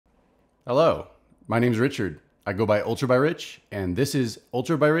Hello, my name is Richard. I go by UltraByRich, and this is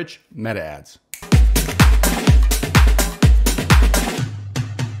UltraByRich Meta Ads.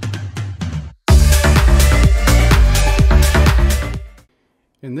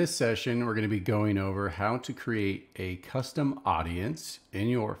 In this session, we're going to be going over how to create a custom audience in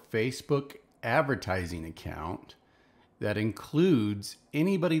your Facebook advertising account that includes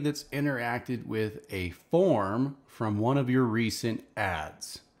anybody that's interacted with a form from one of your recent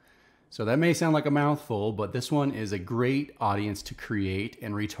ads. So that may sound like a mouthful, but this one is a great audience to create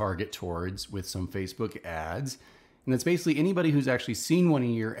and retarget towards with some Facebook ads. And it's basically anybody who's actually seen one of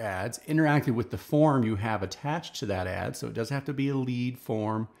your ads, interacted with the form you have attached to that ad. So it does have to be a lead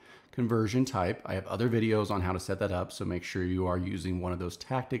form conversion type. I have other videos on how to set that up, so make sure you are using one of those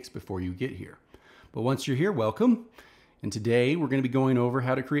tactics before you get here. But once you're here, welcome. And today we're going to be going over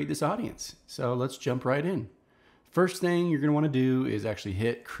how to create this audience. So let's jump right in. First thing you're going to want to do is actually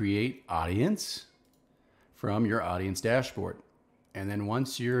hit Create Audience from your audience dashboard. And then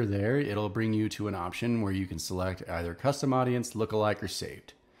once you're there, it'll bring you to an option where you can select either custom audience, lookalike, or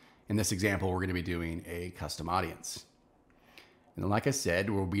saved. In this example, we're going to be doing a custom audience. And like I said,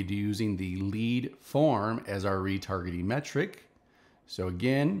 we'll be using the lead form as our retargeting metric. So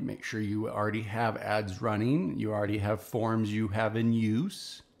again, make sure you already have ads running. You already have forms you have in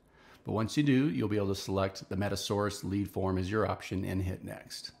use. But once you do, you'll be able to select the meta source lead form as your option and hit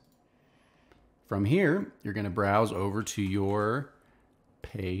next. From here, you're going to browse over to your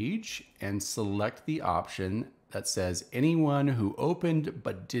page and select the option that says anyone who opened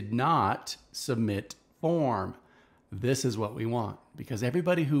but did not submit form. This is what we want because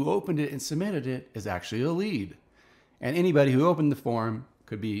everybody who opened it and submitted it is actually a lead. And anybody who opened the form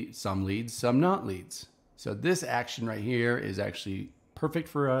could be some leads, some not leads. So this action right here is actually perfect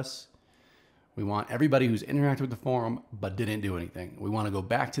for us. We want everybody who's interacted with the forum but didn't do anything. We want to go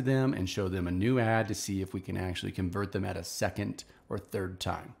back to them and show them a new ad to see if we can actually convert them at a second or third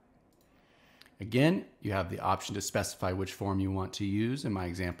time. Again, you have the option to specify which form you want to use. In my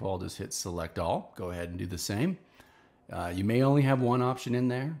example, I'll just hit Select All. Go ahead and do the same. You may only have one option in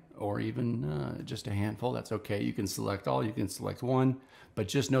there or even just a handful. That's okay. You can select all, you can select one, but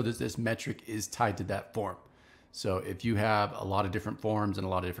just know that this metric is tied to that form. So if you have a lot of different forms and a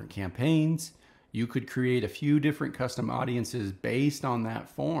lot of different campaigns, you could create a few different custom audiences based on that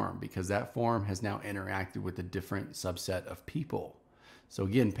form because that form has now interacted with a different subset of people. So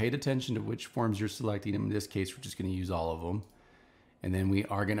again, pay attention to which forms you're selecting. In this case, we're just going to use all of them. And then we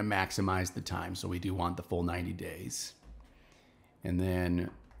are going to maximize the time. So we do want the full 90 days. And then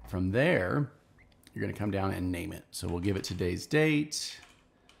from there, you're going to come down and name it. So we'll give it today's date.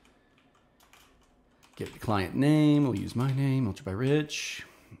 Get the client name. We'll use my name, UltraByRich.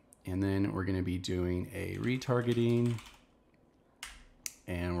 And then we're going to be doing a retargeting.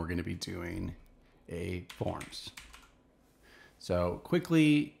 And we're going to be doing a forms. So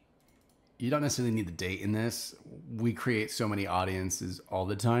quickly, you don't necessarily need the date in this. We create so many audiences all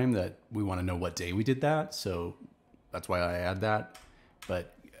the time that we want to know what day we did that. So that's why I add that.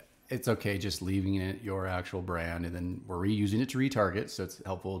 But it's okay just leaving it your actual brand, and then we're reusing it to retarget. So it's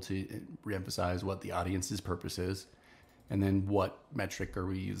helpful to reemphasize what the audience's purpose is, and then what metric are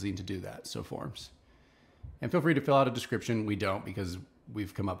we using to do that. So forms. And feel free to fill out a description. We don't because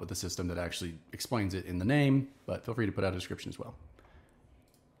we've come up with a system that actually explains it in the name, but feel free to put out a description as well.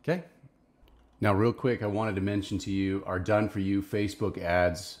 Okay. Now, real quick, I wanted to mention to you our Done For You Facebook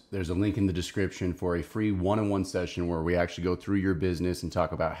ads. There's a link in the description for a free one-on-one session where we actually go through your business and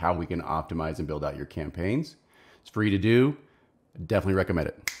talk about how we can optimize and build out your campaigns. It's free to do. Definitely recommend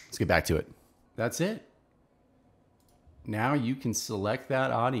it. Let's get back to it. That's it. Now you can select that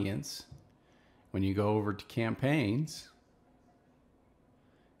audience when you go over to campaigns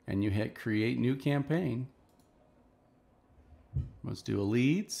and you hit Create New Campaign. Let's do a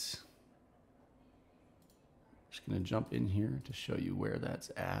leads. Just going to jump in here to show you where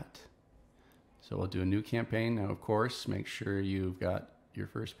that's at. So we'll do a new campaign. Now, of course, make sure you've got your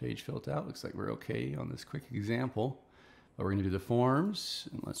first page filled out. Looks like we're okay on this quick example. But we're going to do the forms.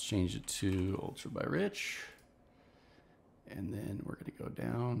 And let's change it to UltraByRich. And then we're going to go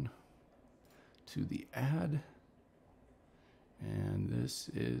down to the ad. And this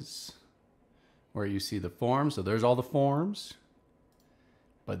is where you see the forms. So there's all the forms.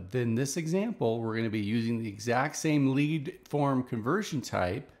 But then this example, we're going to be using the exact same lead form conversion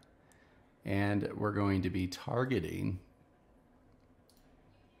type, and we're going to be targeting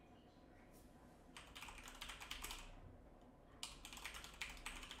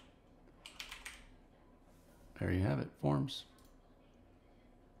there you have it, forms.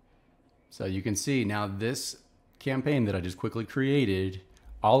 So you can see now this campaign that I just quickly created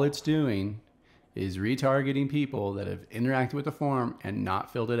All it's doing is retargeting people that have interacted with the form and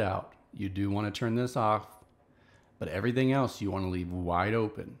not filled it out. You do want to turn this off, but everything else you want to leave wide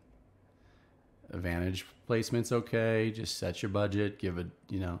open. Advantage placement's okay. Just set your budget, give it,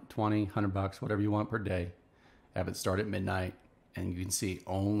 20, $100, whatever you want per day. Have it start at midnight, and you can see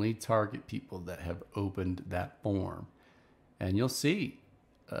only target people that have opened that form. And you'll see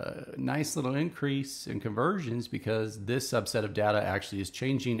a nice little increase in conversions because this subset of data actually is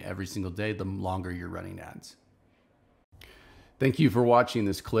changing every single day the longer you're running ads. Thank you for watching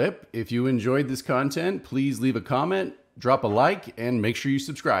this clip. If you enjoyed this content, please leave a comment, drop a like, and make sure you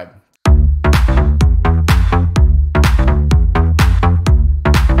subscribe.